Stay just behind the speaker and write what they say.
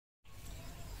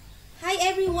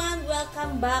everyone!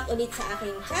 Welcome back ulit sa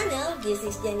aking channel. This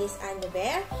is Janice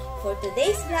Andover. For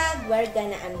today's vlog, we're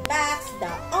gonna unbox the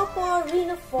Oppo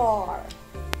Reno 4.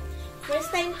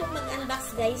 First time kong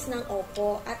mag-unbox guys ng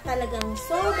Oppo at talagang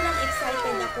sobrang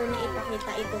excited ako na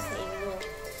ipakita ito sa inyo.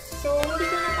 So, hindi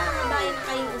ko na pakabayan na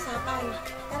kayong usapan.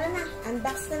 Tara na,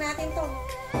 unbox na natin to.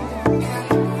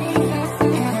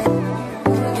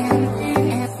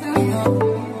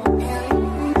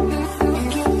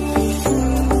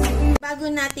 Bago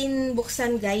natin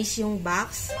buksan guys yung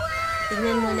box,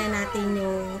 tignan muna natin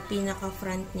yung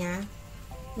pinaka-front niya.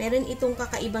 Meron itong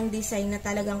kakaibang design na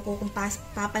talagang kung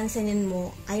papansinin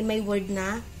mo ay may word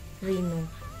na Reno.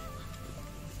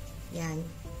 Yan.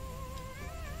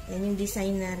 Yan yung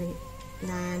design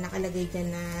na nakalagay dyan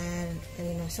na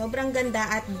Reno. Sobrang ganda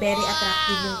at very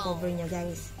attractive yung cover niya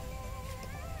guys.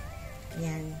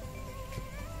 Yan.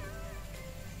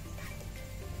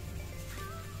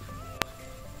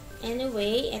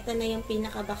 Anyway, ito na yung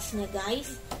pinaka-box niya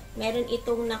guys. Meron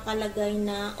itong nakalagay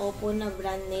na Oppo na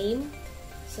brand name.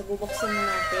 So, bubuksan na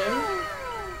natin.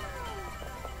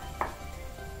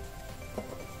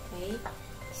 Okay.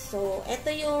 So,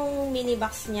 ito yung mini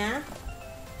box niya.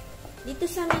 Dito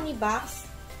sa mini box,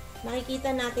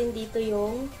 makikita natin dito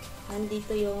yung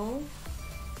nandito yung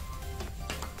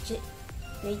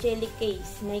may jelly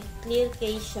case. May clear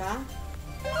case siya.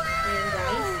 Ayan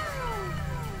guys.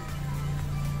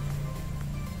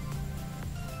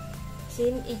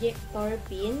 SIM ejector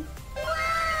pin.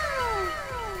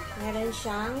 Meron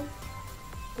siyang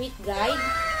quick guide.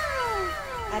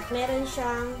 At meron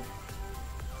siyang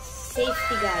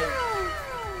safety guide.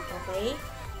 Okay?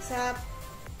 Sa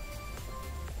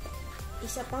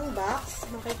isa pang box,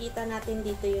 makikita natin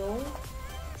dito yung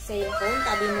cellphone.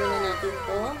 Tabi muna natin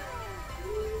to.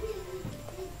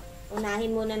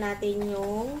 Unahin muna natin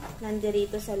yung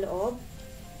nandirito sa loob.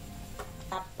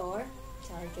 Adapter.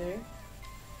 Charger.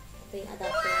 Ito yung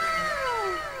adapter niya.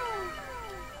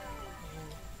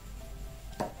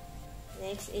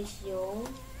 Next is yung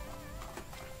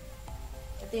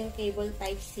ito yung cable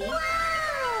Type-C.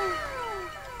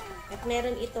 At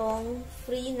meron itong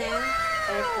free na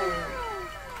earphone.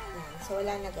 Yan. So,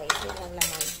 wala na guys. Yun ang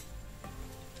laman.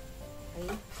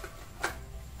 Okay.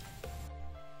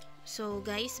 So,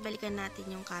 guys, balikan natin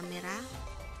yung camera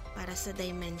para sa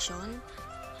dimension.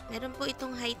 Meron po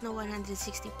itong height na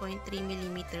 160.3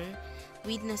 mm,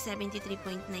 width na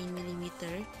 73.9 mm,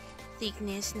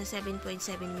 thickness na 7.7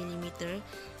 mm,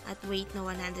 at weight na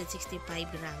 165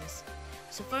 grams.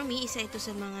 So for me, isa ito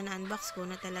sa mga na-unbox ko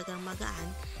na talagang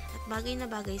magaan at bagay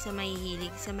na bagay sa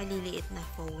mahihilig sa maliliit na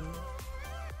phone.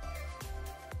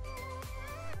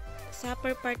 Sa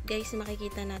upper part guys,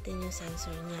 makikita natin yung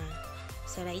sensor niya.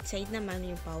 Sa right side naman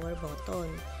yung power button.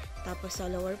 Tapos sa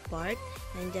lower part,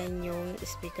 nandyan yung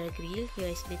speaker grill,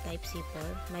 USB Type-C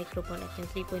port, microphone at yung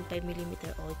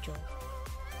 3.5mm audio.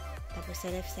 Tapos sa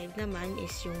left side naman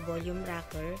is yung volume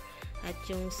rocker at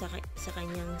yung sa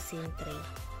kanyang SIM tray.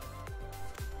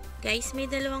 Guys, may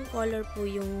dalawang color po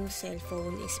yung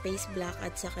cellphone, space black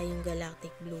at saka yung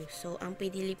galactic blue. So, ang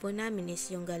pinili po namin is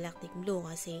yung galactic blue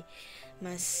kasi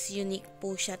mas unique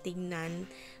po siya tignan.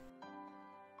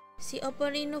 Si Oppo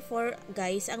Reno 4,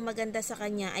 guys, ang maganda sa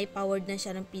kanya ay powered na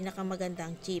siya ng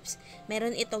pinakamagandang chips.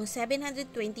 Meron itong 720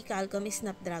 Qualcomm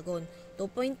Snapdragon,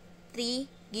 2.3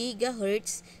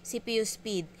 GHz CPU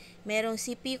speed. Merong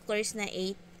CPU cores na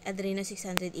 8 Adreno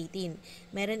 618.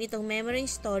 Meron itong memory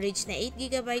storage na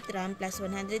 8GB RAM plus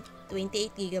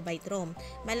 128GB ROM.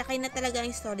 Malaki na talaga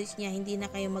ang storage niya, hindi na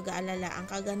kayo mag-aalala. Ang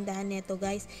kagandahan nito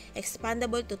guys,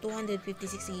 expandable to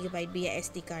 256GB via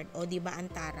SD card. O diba ang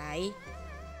taray?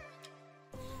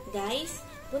 Guys,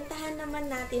 puntahan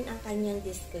naman natin ang kanyang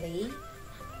display.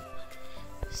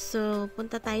 So,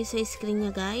 punta tayo sa screen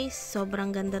niya guys.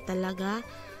 Sobrang ganda talaga.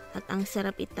 At ang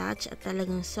sarap i-touch at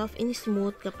talagang soft and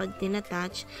smooth kapag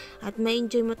tina-touch. At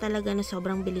ma-enjoy mo talaga na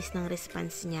sobrang bilis ng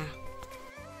response niya.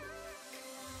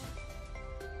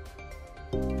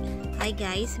 Hi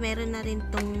guys, meron na rin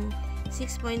tong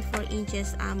 6.4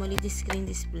 inches AMOLED screen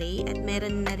display at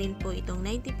meron na rin po itong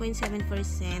 90.7%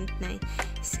 na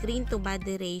screen to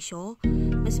body ratio.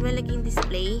 Mas malaking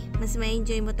display, mas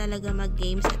ma-enjoy mo talaga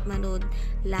mag-games at manood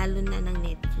lalo na ng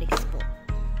Netflix po.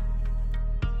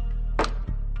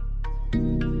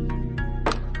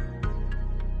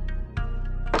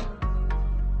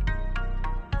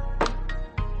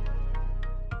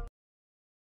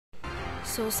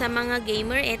 So, sa mga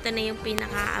gamer, ito na yung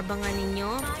pinakaabangan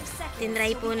ninyo.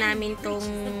 Tinry po namin tong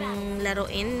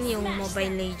laruin, yung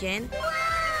Mobile Legend.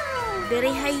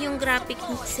 Very high yung graphic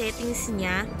settings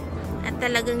niya at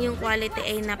talagang yung quality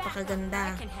ay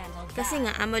napakaganda. Kasi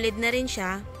nga, AMOLED na rin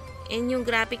siya, And yung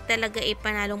graphic talaga ay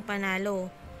panalong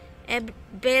panalo.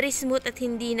 Very smooth at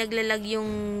hindi naglalag yung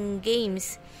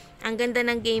games. Ang ganda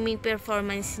ng gaming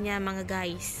performance niya mga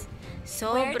guys.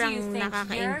 Sobrang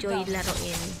nakaka-enjoy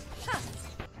laruin.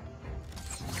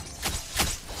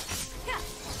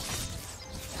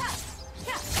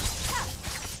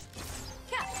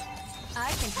 I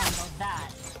can handle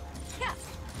that.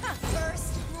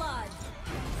 First blood.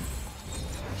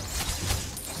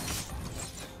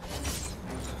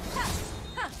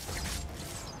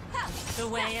 The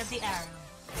way of the arrow.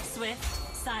 Swift,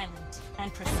 silent,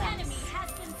 and precise. An enemy has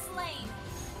been slain.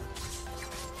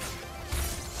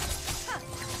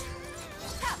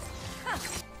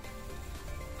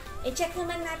 I-check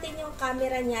naman natin yung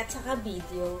camera niya at saka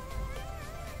video.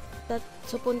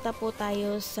 So, punta po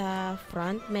tayo sa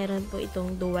front. Meron po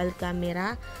itong dual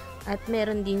camera at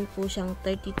meron din po siyang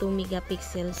 32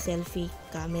 megapixel selfie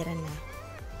camera na.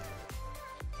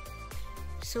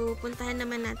 So, puntahan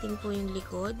naman natin po yung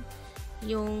likod.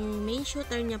 Yung main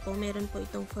shooter niya po, meron po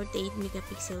itong 48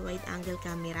 megapixel wide angle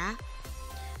camera,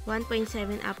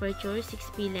 1.7 aperture,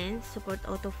 6p lens, support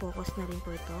autofocus na rin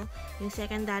po ito. Yung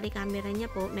secondary camera niya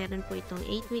po, meron po itong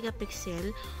 8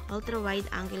 megapixel ultra wide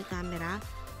angle camera,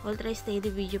 ultra steady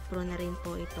video pro na rin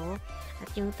po ito. At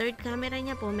yung third camera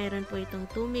niya po, meron po itong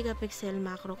 2 megapixel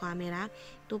macro camera,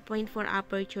 2.4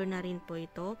 aperture na rin po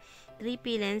ito,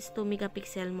 3p lens, 2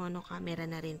 megapixel mono camera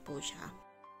na rin po siya.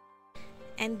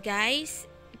 And guys,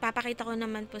 ipapakita ko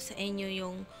naman po sa inyo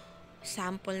yung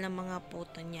sample ng mga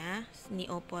photo niya ni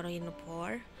Oppo Reno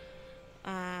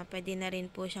 4. Pwede na rin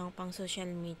po siyang pang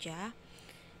social media.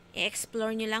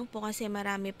 I-explore nyo lang po kasi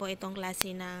marami po itong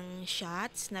klase ng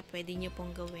shots na pwede nyo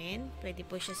pong gawin. Pwede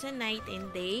po siya sa night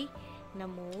and day na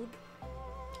mode.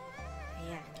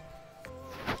 Ayan.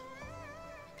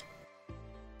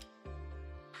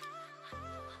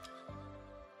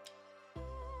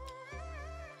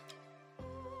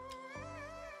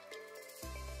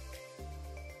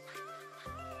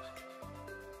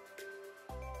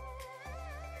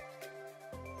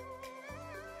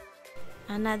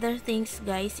 Another things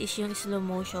guys is yung slow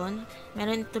motion.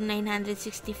 Meron itong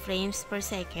 960 frames per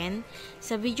second.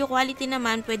 Sa video quality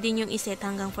naman, pwede nyong iset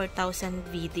hanggang 4,000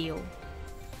 video.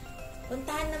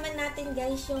 Puntahan naman natin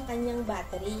guys yung kanyang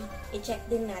battery. I-check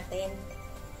din natin.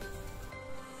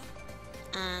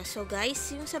 So guys,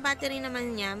 yung sa battery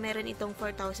naman niya, meron itong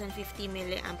 4,050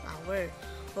 mAh.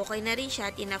 Okay na rin siya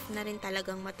at enough na rin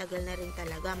talagang matagal na rin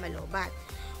talaga malobat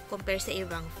compare sa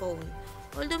ibang phone.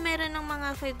 Although meron ng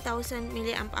mga 5,000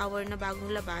 mAh na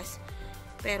bagong labas,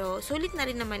 pero sulit na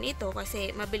rin naman ito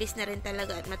kasi mabilis na rin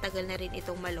talaga at matagal na rin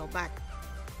itong malobat.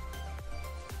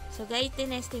 So guys,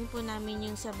 tinesting po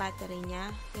namin yung sa battery niya,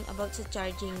 yung about sa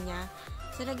charging niya.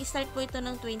 So nag-start po ito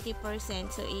ng 20%,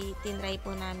 so itinry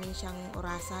po namin siyang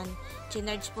orasan.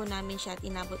 Chinarge po namin siya at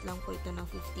inabot lang po ito ng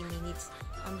 50 minutes.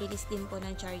 Ang bilis din po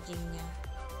ng charging niya.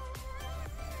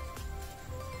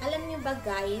 Alam niyo ba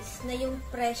guys, na yung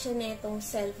presyo netong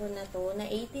cellphone na to, na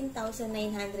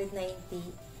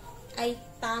 18,990, ay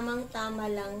tamang-tama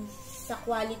lang sa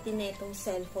quality netong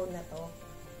cellphone na to.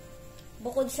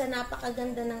 Bukod sa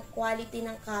napakaganda ng quality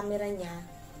ng camera niya,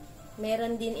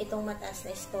 meron din itong mataas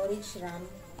na storage RAM,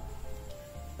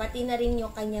 pati na rin yung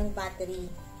kanyang battery.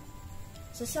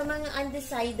 So sa mga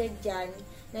undecided dyan,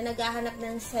 na naghahanap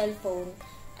ng cellphone,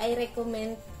 I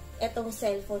recommend itong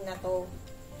cellphone na to.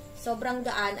 Sobrang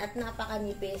gaan at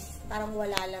napakanipis. Parang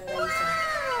wala lang guys.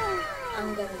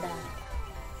 Ang ganda.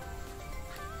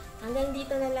 Hanggang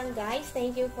dito na lang guys.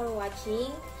 Thank you for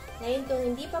watching. Ngayon kung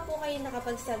hindi pa po kayo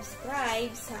nakapag-subscribe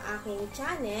sa aking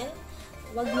channel,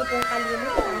 huwag niyo pong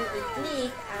kalimutan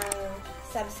i-click ang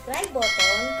subscribe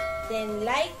button, then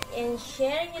like and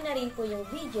share niyo na rin po yung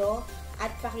video at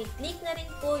paki-click na rin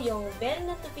po yung bell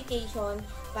notification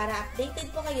para updated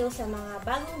po kayo sa mga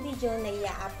bagong video na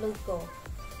i-upload ko.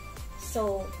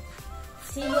 So,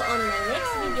 see you on my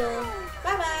next video.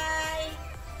 Bye-bye!